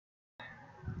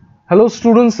Hello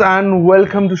students and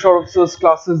welcome to Short Sir's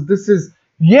classes. This is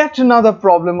yet another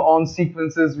problem on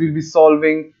sequences we'll be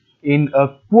solving in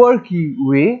a quirky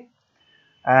way,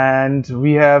 and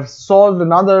we have solved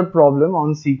another problem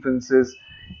on sequences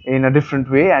in a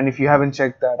different way, and if you haven't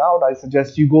checked that out, I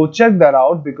suggest you go check that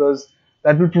out because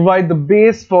that will provide the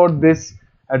base for this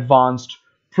advanced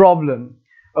problem.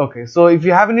 Okay, so if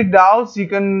you have any doubts, you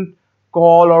can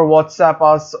call or WhatsApp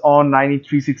us on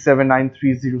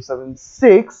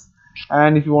 98367930076.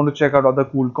 And if you want to check out other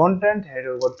cool content, head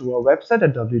over to our website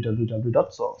at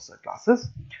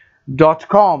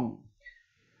www.sorosirclasses.com.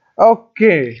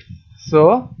 Okay,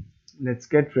 so let's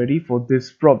get ready for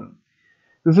this problem.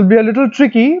 This will be a little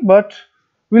tricky, but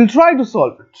we'll try to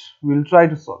solve it.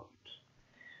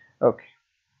 Okay.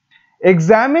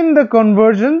 Examine the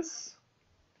convergence.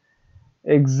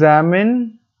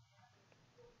 Examine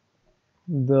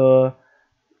the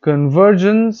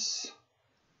convergence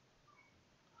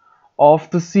of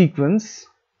the sequence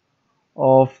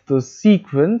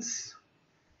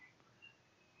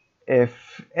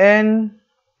Fn,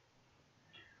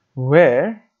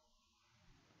 where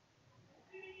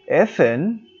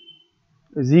Fn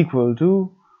is equal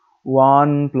to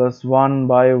 1 plus 1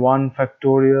 by 1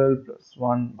 factorial plus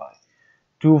 1 by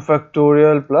 2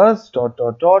 factorial plus dot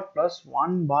dot dot plus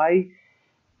 1 by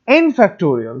n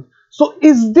factorial. So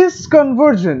is this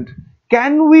convergent?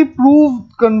 Can we prove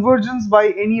convergence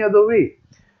by any other way?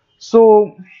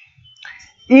 So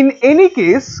in any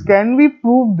case, can we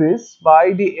prove this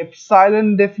by the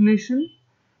epsilon definition?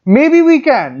 Maybe we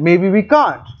can, maybe we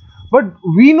can't. But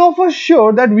we know for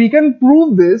sure that we can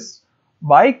prove this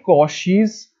by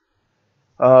Cauchy's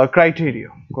criteria.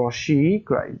 Cauchy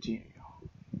criteria.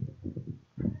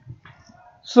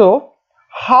 So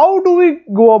how do we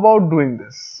go about doing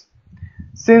this?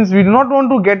 Since we do not want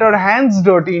to get our hands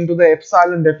dirty into the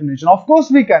epsilon definition, of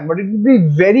course we can, but it will be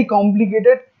very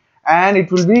complicated and it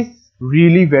will be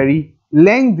really very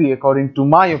lengthy according to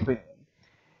my opinion.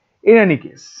 In any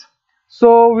case,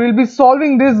 so we'll be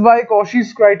solving this by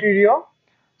Cauchy's criteria.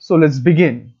 So let's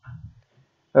begin.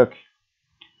 Okay,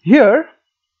 here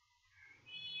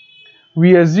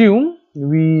we assume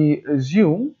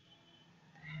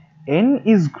n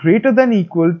is greater than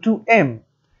equal to m.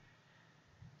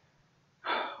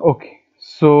 Okay,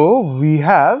 so we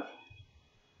have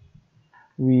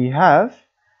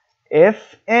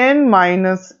Fn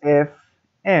minus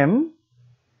Fm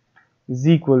is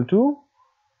equal to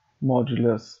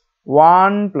modulus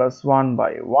 1 plus 1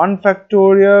 by 1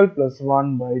 factorial plus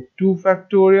 1 by 2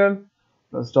 factorial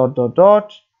plus dot dot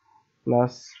dot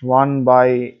plus 1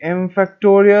 by m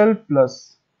factorial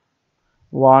plus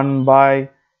 1 by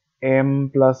m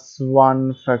plus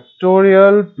 1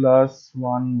 factorial plus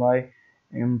 1 by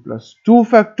m plus 2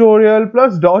 factorial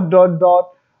plus dot dot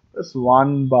dot plus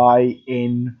 1 by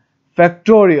n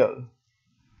factorial.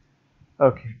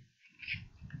 Okay,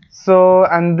 so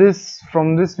and this,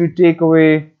 from this we take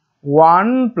away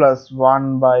 1 plus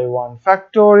 1 by 1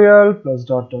 factorial plus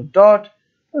dot dot dot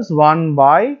plus 1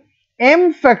 by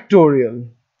m factorial.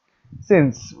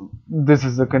 Since this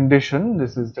is the condition,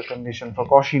 for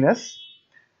Cauchiness.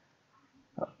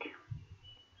 Okay,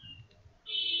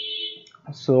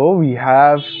 so we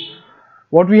have,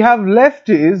 what we have left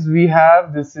is,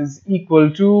 this is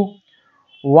equal to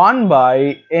 1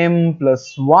 by m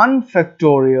plus 1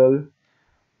 factorial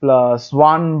plus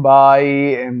 1 by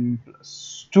m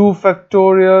plus 2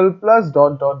 factorial plus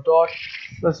dot dot dot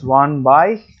plus 1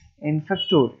 by n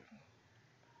factorial.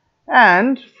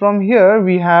 And from here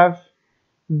we have,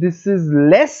 this is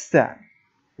less than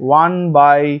 1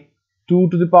 by 2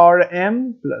 to the power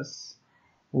m plus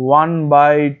 1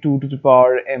 by 2 to the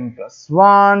power m plus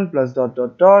 1 plus dot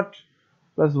dot dot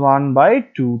plus 1 by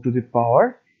 2 to the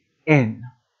power n,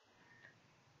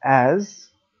 as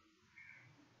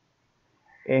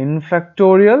n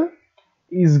factorial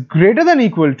is greater than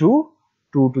equal to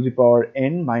 2 to the power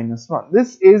n minus 1.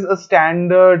 This is a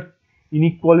standard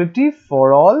inequality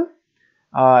for all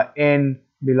n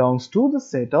belongs to the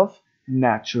set of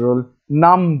natural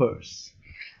numbers.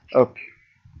 Okay,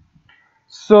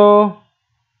 so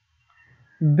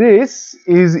this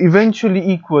is eventually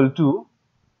equal to,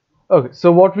 okay,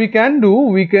 so what we can do,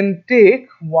 we can take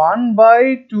 1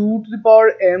 by 2 to the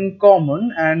power m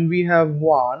common, and we have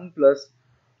 1 plus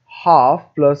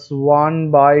half plus 1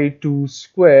 by 2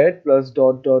 squared plus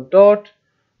dot dot dot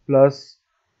plus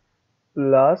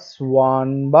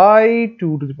 1 by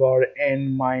 2 to the power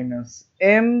n minus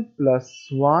m plus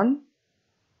 1,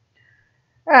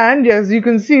 and as you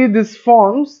can see, this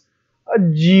forms a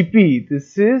GP.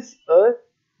 This is a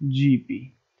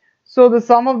GP. So the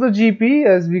sum of the GP,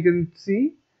 as we can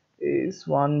see, is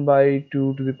 1 by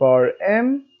 2 to the power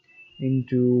m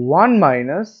into 1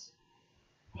 minus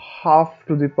half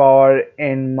to the power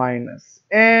n minus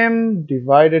m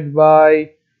divided by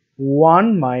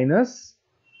 1 minus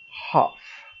half,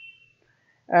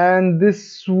 and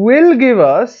this will give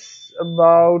us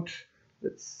about,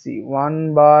 let's see,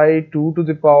 1 by 2 to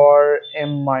the power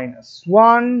m minus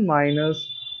 1 minus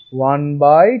 1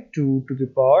 by 2 to the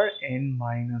power n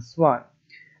minus 1,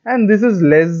 and this is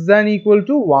less than equal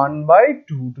to 1 by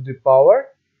 2 to the power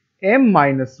m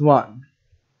minus 1.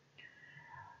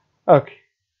 Okay,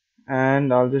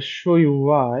 and I'll just show you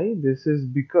why. This is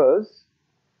because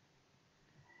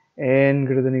n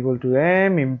greater than equal to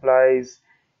m implies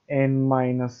n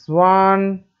minus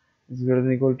 1 is greater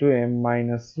than equal to m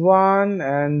minus 1,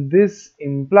 and this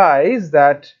implies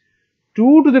that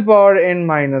 2 to the power n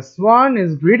minus 1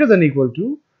 is greater than equal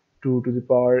to 2 to the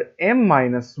power m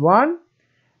minus 1,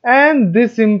 and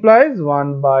this implies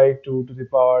 1 by 2 to the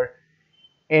power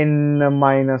n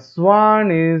minus 1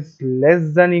 is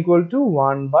less than equal to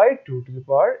 1 by 2 to the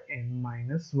power n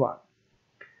minus 1.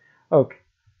 Okay,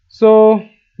 so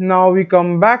now we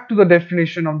come back to the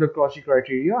definition of the Cauchy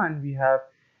criteria, and we have,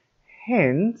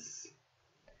 hence,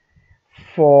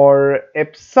 for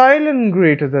epsilon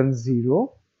greater than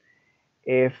 0,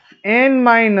 fn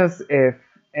minus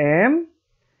fm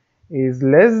is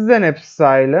less than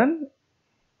epsilon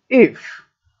if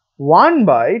 1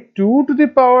 by 2 to the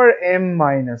power m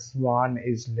minus 1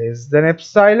 is less than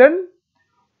epsilon,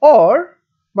 or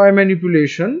by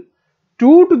manipulation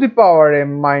 2 to the power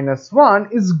m minus 1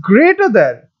 is greater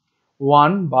than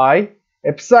 1 by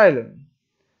epsilon.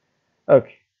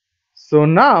 Okay, so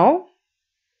now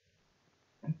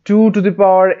 2 to the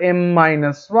power m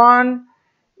minus 1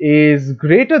 is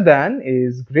greater than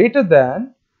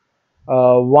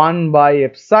 1 by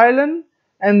epsilon,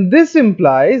 and this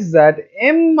implies that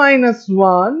m minus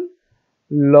 1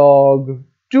 log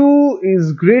 2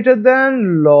 is greater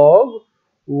than log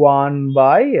 1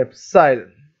 by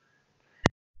epsilon.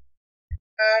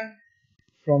 And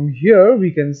from here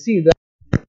we can see that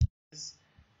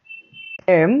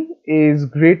m is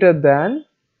greater than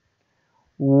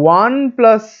 1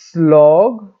 plus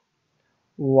log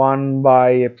 1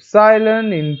 by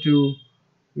epsilon into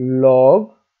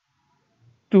log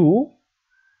 2,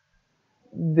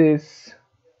 this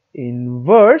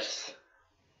inverse,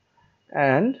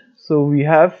 and so we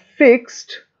have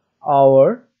fixed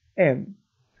our m.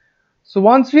 So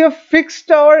once we have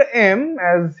fixed our m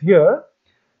as here,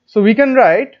 so we can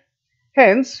write,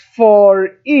 hence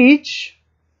for each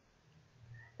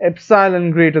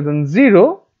epsilon greater than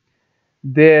 0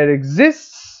 there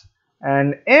exists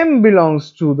and m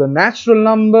belongs to the natural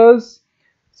numbers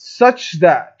such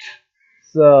that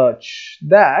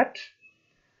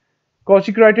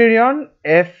Cauchy criterion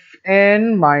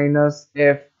fn minus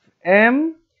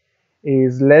fm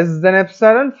is less than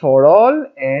epsilon for all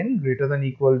n greater than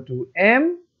equal to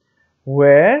m,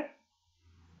 where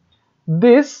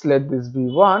this, let this be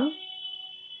 1,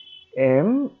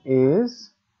 m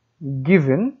is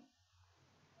given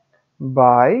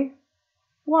by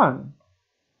 1.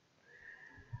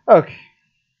 Okay,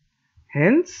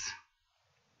 hence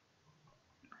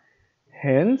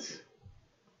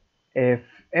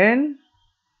fn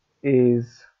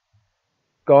is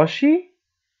Cauchy,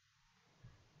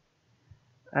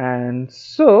 and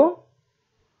so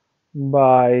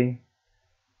by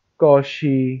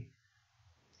Cauchy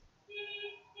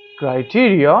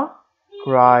criteria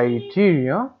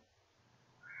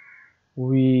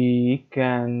we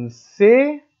can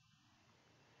say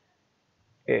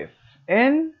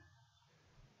fn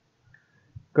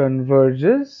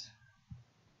converges.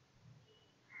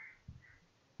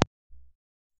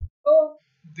 So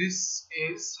this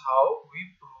is how we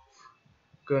prove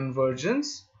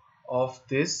convergence of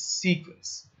this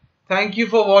sequence. Thank you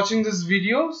for watching this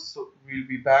video. So we'll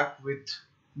be back with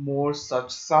more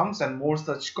such sums and more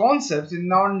such concepts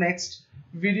in our next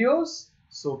videos.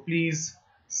 So please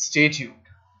stay tuned.